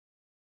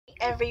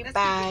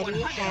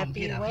Everybody,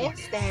 happy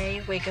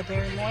Wednesday. Wake up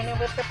every morning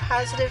with a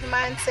positive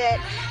mindset,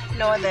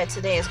 knowing that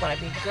today is going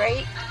to be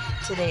great.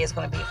 Today is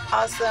going to be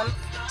awesome.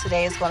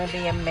 Today is going to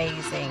be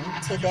amazing.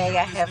 Today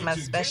I have my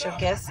special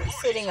guest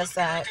sitting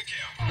aside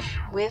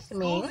with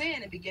me.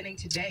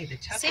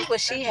 See what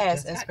she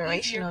has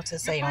inspirational to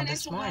say on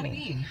this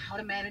morning. How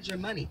to manage your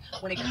money.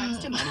 When it comes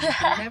to money, you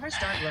can never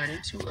start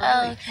learning too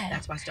early. Okay.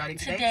 That's why starting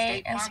Today,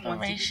 today, State Farm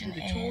wants to give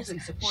you the tools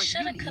and support you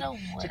shoulda, need coulda,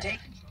 to woulda. take.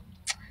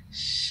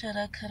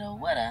 Shoulda, coulda,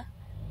 woulda.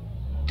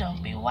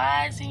 Don't be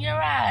wise in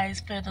your eyes,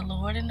 fear the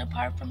Lord and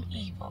depart from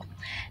evil.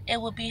 It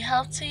will be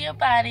health to your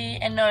body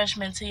and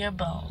nourishment to your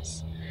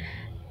bones.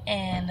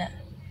 And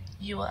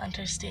you will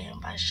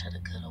understand by shoulda,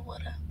 coulda,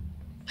 woulda.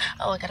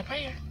 Oh, I got a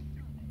prayer.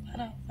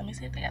 Hold on, let me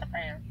see if I got a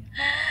prayer.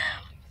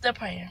 The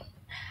prayer.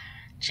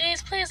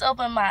 Jesus, please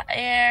open my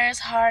ears,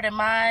 heart, and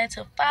mind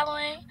to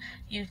following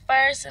you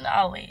first and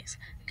always.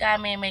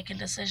 Guide me in making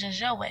decisions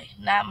your way,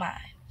 not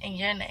mine. In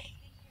your name,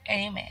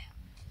 amen.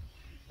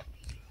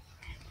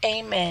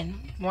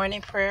 Amen.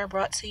 Morning prayer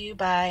brought to you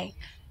by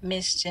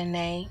Miss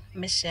Janae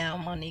Michelle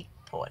Monique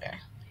Porter.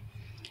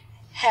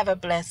 Have a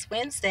blessed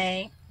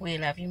Wednesday. We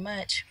love you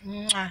much.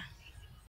 Mwah.